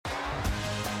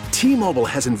T-Mobile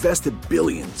has invested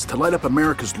billions to light up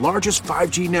America's largest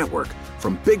 5G network,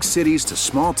 from big cities to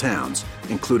small towns,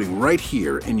 including right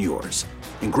here in yours.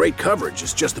 And great coverage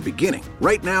is just the beginning.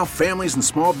 Right now, families and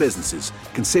small businesses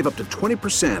can save up to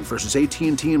 20% versus AT&T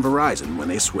and Verizon when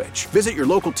they switch. Visit your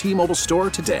local T-Mobile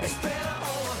store today.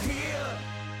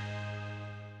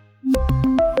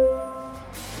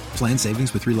 Plan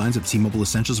savings with 3 lines of T-Mobile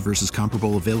Essentials versus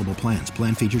comparable available plans.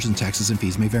 Plan features and taxes and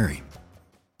fees may vary.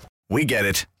 We get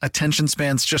it. Attention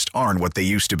spans just aren't what they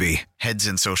used to be. Heads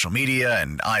in social media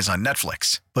and eyes on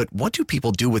Netflix. But what do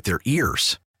people do with their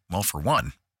ears? Well, for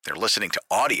one, they're listening to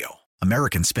audio.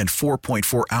 Americans spend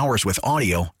 4.4 hours with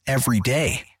audio every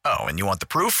day. Oh, and you want the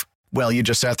proof? Well, you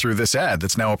just sat through this ad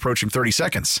that's now approaching 30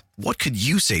 seconds. What could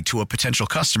you say to a potential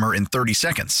customer in 30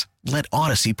 seconds? Let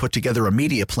Odyssey put together a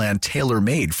media plan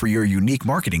tailor-made for your unique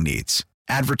marketing needs.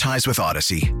 Advertise with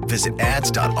Odyssey. Visit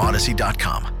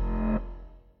ads.odyssey.com.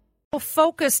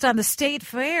 Focused on the State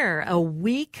Fair a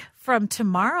week from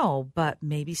tomorrow, but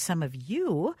maybe some of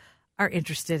you are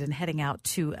interested in heading out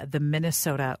to the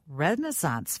Minnesota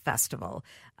Renaissance Festival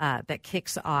that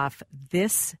kicks off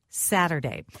this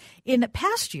Saturday. In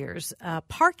past years,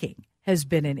 parking has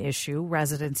been an issue.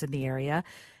 Residents in the area,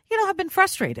 have been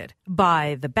frustrated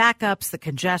by the backups, the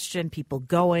congestion, people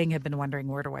going, have been wondering,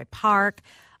 where do I park?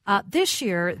 This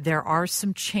year, there are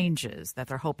some changes that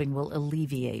they're hoping will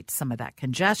alleviate some of that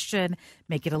congestion,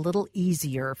 make it a little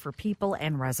easier for people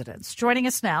and residents. Joining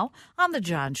us now on the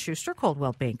John Schuster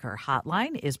Coldwell Banker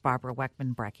Hotline is Barbara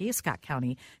Weckman Brekke, Scott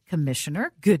County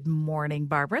Commissioner. Good morning,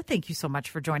 Barbara. Thank you so much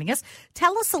for joining us.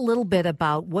 Tell us a little bit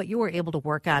about what you were able to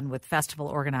work on with festival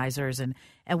organizers and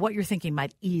what you're thinking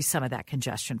might ease some of that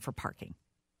congestion for parking.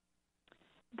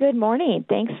 Good morning.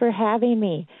 Thanks for having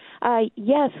me.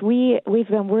 Yes, we've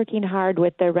been working hard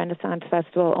with the Renaissance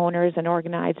Festival owners and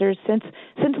organizers since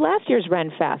last year's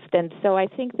Ren Fest, and so I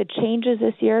think the changes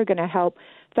this year are going to help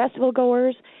festival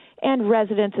goers and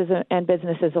residents and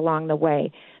businesses along the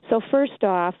way. So first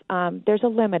off, there's a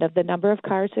limit of the number of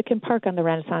cars that can park on the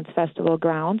Renaissance Festival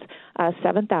grounds.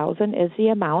 7,000 is the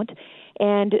amount.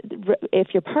 And if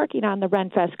you're parking on the Ren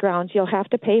Fest grounds, you'll have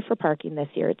to pay for parking this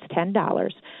year. It's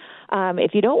 $10.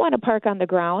 If you don't want to park on the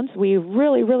grounds, we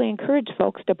really, really encourage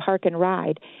folks to park and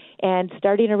ride. And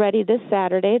starting already this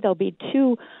Saturday, there'll be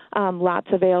 2 lots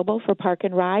available for park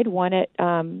and ride, one at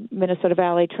Minnesota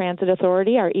Valley Transit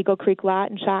Authority, our Eagle Creek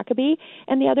lot in Shakopee,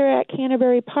 and the other at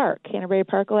Canterbury Park. Canterbury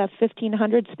Park will have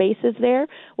 1,500 spaces there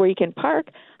where you can park,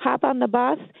 hop on the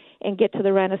bus, and get to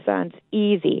the Renaissance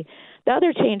easy. The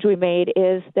other change we made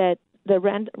is that the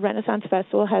Renaissance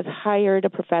Festival has hired a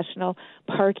professional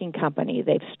parking company.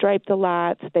 They've striped the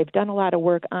lots. They've done a lot of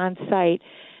work on site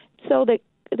so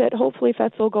that hopefully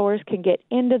festival goers can get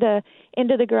into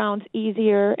the grounds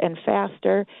easier and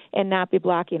faster and not be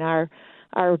blocking our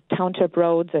township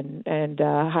roads and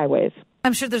highways.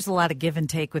 I'm sure there's a lot of give and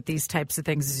take with these types of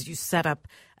things as you set up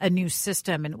a new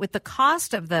system. And with the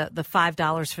cost of the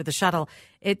 $5 for the shuttle,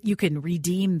 you can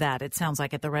redeem that, it sounds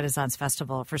like, at the Renaissance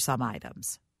Festival for some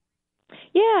items.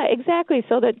 Yeah, exactly.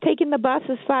 So that taking the bus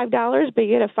is $5, but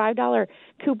you get a $5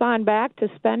 coupon back to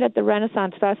spend at the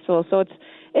Renaissance Festival. So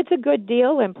it's a good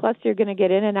deal, and plus you're going to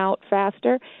get in and out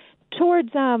faster.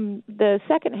 Towards the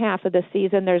second half of the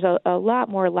season, there's a lot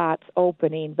more lots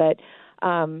opening, but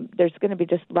there's going to be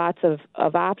just lots of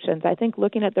options. I think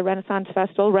looking at the Renaissance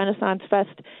Festival,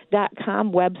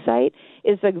 renaissancefest.com website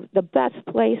is the best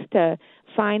place to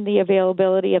find the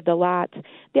availability of the lots.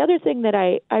 The other thing that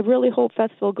I really hope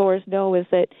festival goers know is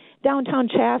that downtown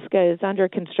Chaska is under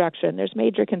construction. There's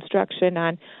major construction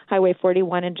on Highway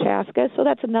 41 in Chaska, so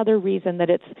that's another reason that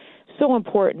it's so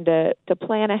important to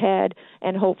plan ahead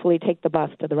and hopefully take the bus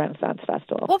to the Renaissance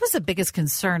Festival. What was the biggest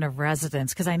concern of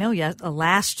residents? Because I know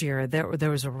last year there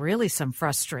was really some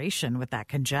frustration with that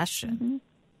congestion. Mm-hmm.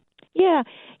 Yeah.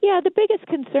 The biggest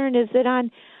concern is that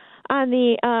on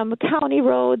the county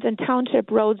roads and township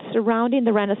roads surrounding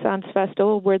the Renaissance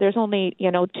Festival, where there's only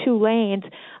 2 lanes,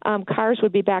 cars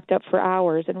would be backed up for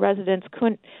hours, and residents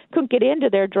couldn't get into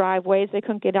their driveways. They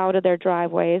couldn't get out of their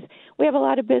driveways. We have a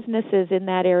lot of businesses in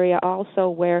that area also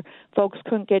where folks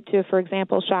couldn't get to, for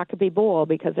example, Shakopee Bowl,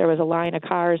 because there was a line of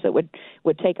cars that would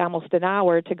take almost an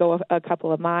hour to go a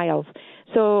couple of miles.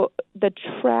 So the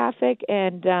traffic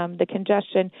and the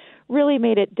congestion really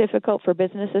made it difficult for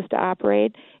businesses to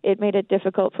operate. It made it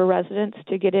difficult for residents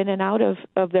to get in and out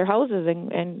of their houses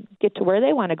and get to where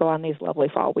they want to go on these lovely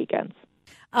fall weekends.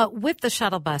 With the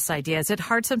shuttle bus idea, is it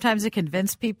hard sometimes to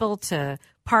convince people to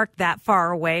park that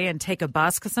far away and take a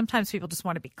bus? Because sometimes people just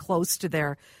want to be close to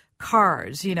their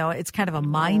cars. It's kind of a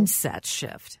mindset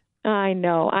shift. I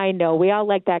know. We all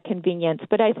like that convenience,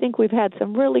 but I think we've had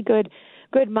some really good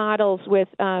good models with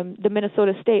the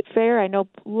Minnesota State Fair. I know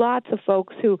lots of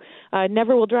folks who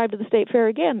never will drive to the State Fair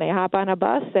again. They hop on a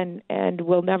bus and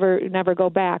will never go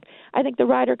back. I think the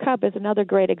Ryder Cup is another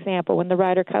great example. When the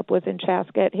Ryder Cup was in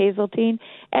Chaska at Hazeltine,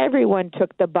 everyone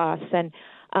took the bus, and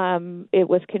it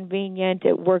was convenient.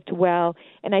 It worked well.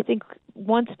 And I think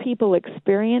once people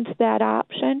experience that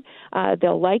option,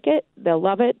 they'll like it. They'll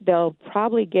love it. They'll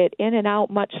probably get in and out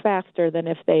much faster than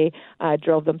if they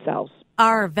drove themselves.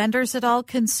 Are vendors at all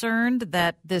concerned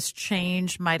that this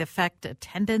change might affect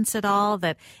attendance at all?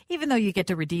 That even though you get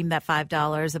to redeem that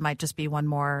 $5, it might just be one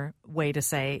more way to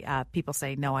say people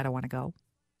say, no, I don't want to go?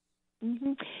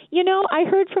 Mm-hmm. I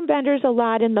heard from vendors a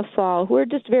lot in the fall who are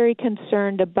just very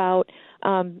concerned about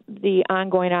the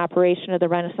ongoing operation of the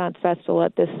Renissance Festival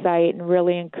at this site, and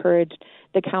really encouraged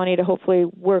the county to hopefully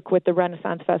work with the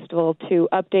Renissance Festival to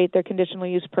update their conditional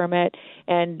use permit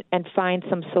and find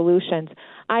some solutions.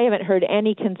 I haven't heard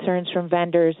any concerns from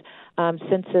vendors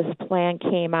since this plan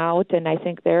came out, and I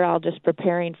think they're all just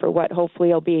preparing for what hopefully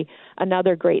will be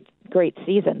another great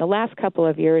season. The last couple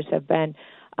of years have been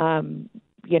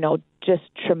just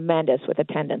tremendous with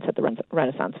attendance at the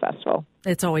Renaissance Festival.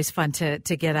 It's always fun to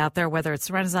get out there, whether it's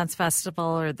the Renaissance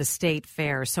Festival or the State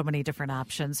Fair. So many different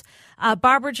options.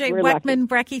 Barbara J. Weckman,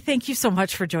 Brekke, thank you so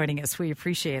much for joining us. We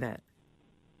appreciate it.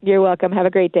 You're welcome. Have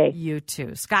a great day. You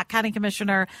too. Scott County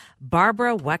Commissioner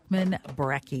Barbara Weckman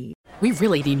Brekke. We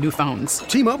really need new phones.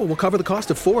 T-Mobile will cover the cost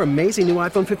of 4 amazing new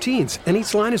iPhone 15s, and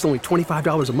each line is only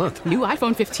 $25 a month. New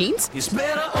iPhone 15s? It's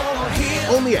better over here.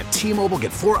 Only at T-Mobile,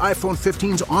 get 4 iPhone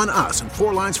 15s on us and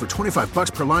 4 lines for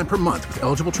 $25 per line per month with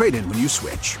eligible trade-in when you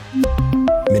switch.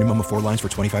 Minimum of 4 lines for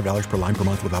 $25 per line per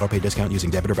month with autopay discount using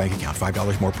debit or bank account.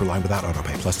 $5 more per line without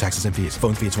autopay, plus taxes and fees.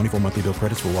 Phone fee at 24 monthly bill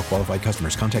credits for well-qualified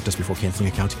customers. Contact us before canceling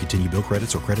account to continue bill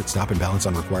credits or credit stop and balance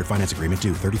on required finance agreement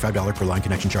due. $35 per line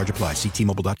connection charge applies. See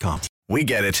T-Mobile.com. We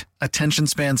get it. Attention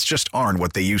spans just aren't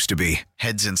what they used to be.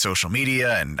 Heads in social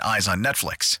media and eyes on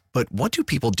Netflix. But what do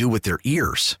people do with their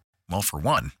ears? Well, for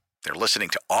one, they're listening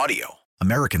to audio.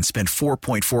 Americans spend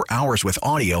 4.4 hours with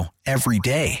audio every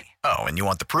day. Oh, and you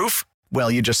want the proof? Well,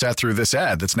 you just sat through this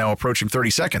ad that's now approaching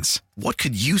 30 seconds. What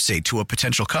could you say to a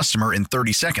potential customer in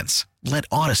 30 seconds? Let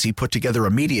Odyssey put together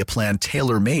a media plan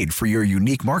tailor-made for your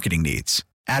unique marketing needs.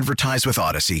 Advertise with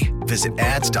Odyssey. Visit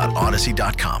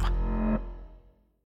ads.odyssey.com.